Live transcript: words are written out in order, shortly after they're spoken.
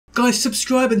Guys,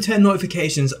 subscribe and turn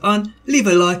notifications on, leave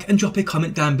a like and drop a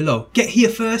comment down below. Get here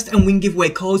first and win giveaway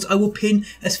codes I will pin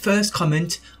as first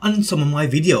comment on some of my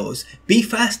videos. Be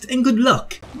fast and good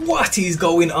luck. What is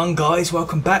going on, guys?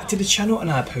 Welcome back to the channel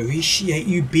and I appreciate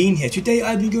you being here. Today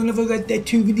I'll be doing another Red Dead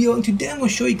 2 video, and today I'm going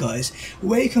to show you guys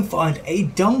where you can find a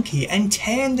donkey and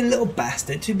tame the little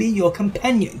bastard to be your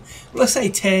companion. Well, I say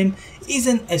tame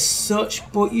isn't as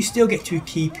such, but you still get to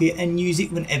keep it and use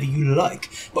it whenever you like.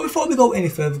 But before we go any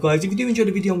further, guys, if you do enjoy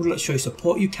the video and would like to show your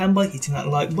support, you can by hitting that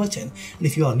like button. And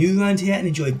if you are new around here and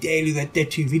enjoy daily Red Dead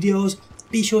 2 videos,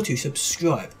 be sure to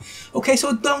subscribe. Okay,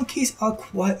 so donkeys are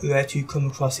quite rare to come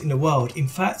across in the wild. In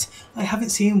fact, I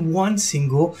haven't seen one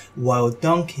single wild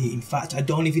donkey. In fact, I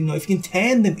don't even know if you can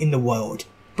tame them in the wild.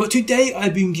 But today I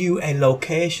bring you a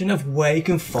location of where you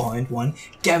can find one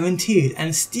guaranteed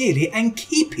and steal it and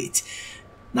keep it.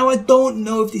 Now, I don't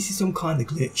know if this is some kind of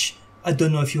glitch. I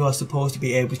don't know if you are supposed to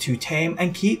be able to tame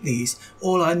and keep these.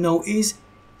 All I know is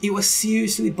it was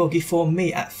seriously buggy for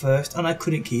me at first and I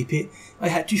couldn't keep it. I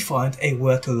had to find a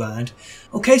workaround.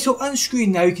 Okay, so on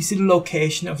screen now you can see the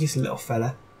location of this little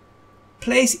fella.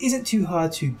 Place isn't too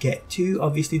hard to get to.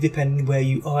 Obviously, depending where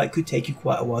you are, it could take you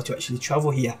quite a while to actually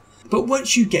travel here. But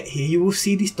once you get here, you will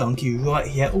see this donkey right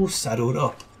here all saddled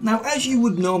up. Now, as you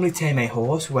would normally tame a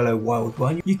horse, well, a wild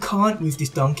one, you can't with this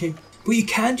donkey, but you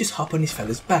can just hop on this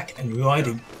fella's back and ride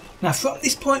him. Now, from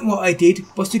this point, what I did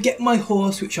was to get my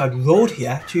horse, which I'd rode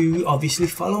here, to obviously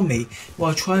follow me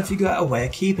while trying to figure out a way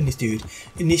of keeping this dude.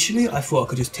 Initially, I thought I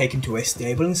could just take him to a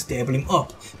stable and stable him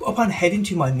up, but upon heading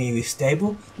to my nearest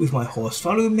stable with my horse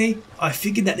following me, I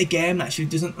figured that the game actually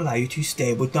doesn't allow you to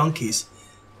stable donkeys.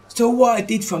 So what I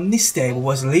did from this stable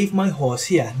was leave my horse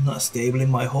here, not stabling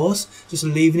my horse, just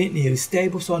leaving it near the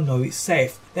stable so I know it's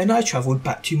safe. Then I travelled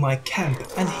back to my camp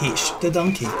and hitched the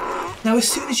donkey. Now, as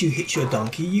soon as you hitch your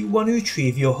donkey, you want to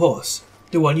retrieve your horse,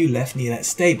 the one you left near that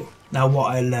stable. Now,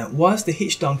 what I learnt was the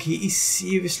hitched donkey is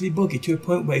seriously buggy to a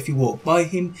point where if you walk by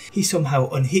him, he somehow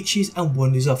unhitches and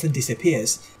wanders off and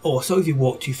disappears. Also, if you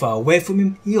walk too far away from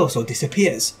him, he also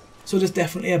disappears. So there's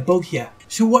definitely a bug here.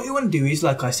 So what you want to do is,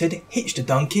 like I said, hitch the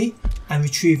donkey and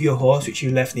retrieve your horse which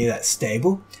you left near that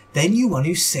stable. Then you want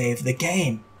to save the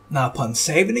game. Now, upon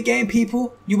saving the game,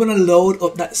 people, you want to load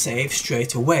up that save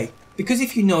straight away. Because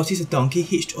if you notice a donkey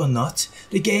hitched or not,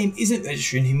 the game isn't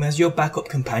registering him as your backup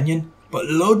companion. But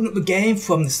loading up the game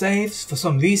from the saves, for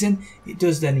some reason, it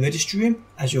does then register him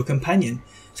as your companion.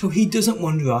 So he doesn't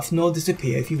wander off nor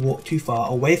disappear if you walk too far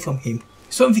away from him.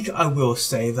 Something I will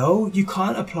say though, you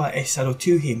can't apply a saddle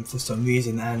to him for some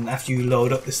reason, and after you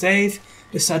load up the save,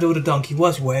 the saddle the donkey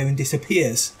was wearing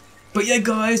disappears. But yeah,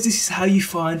 guys, this is how you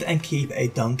find and keep a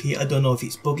donkey. I don't know if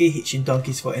it's buggy hitching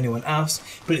donkeys for anyone else,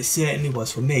 but it certainly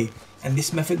was for me. And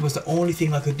this method was the only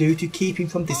thing I could do to keep him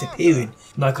from disappearing.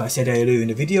 Like I said earlier in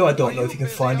the video, I don't know if you can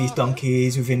find these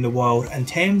donkeys within the wild and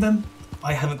tame them.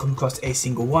 I haven't come across a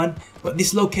single one, but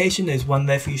this location, there's one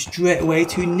there for you straight away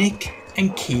to nick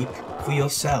and keep for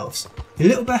yourselves. The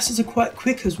little bastards are quite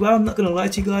quick as well. I'm not going to lie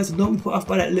to you guys, don't be put off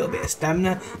by that little bit of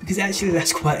stamina because it actually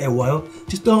lasts quite a while.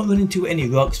 Just don't run into any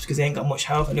rocks because they ain't got much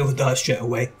health and they will die straight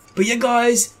away. But yeah,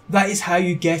 guys, that is how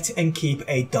you get and keep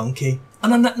a donkey.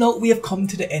 And on that note, we have come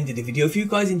to the end of the video. If you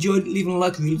guys enjoyed, leaving a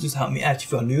like really does help me out.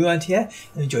 If you're new around here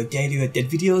and enjoy daily Red Dead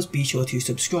videos, be sure to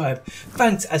subscribe.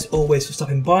 Thanks as always for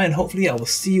stopping by, and hopefully I will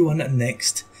see you on that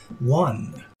next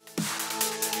one.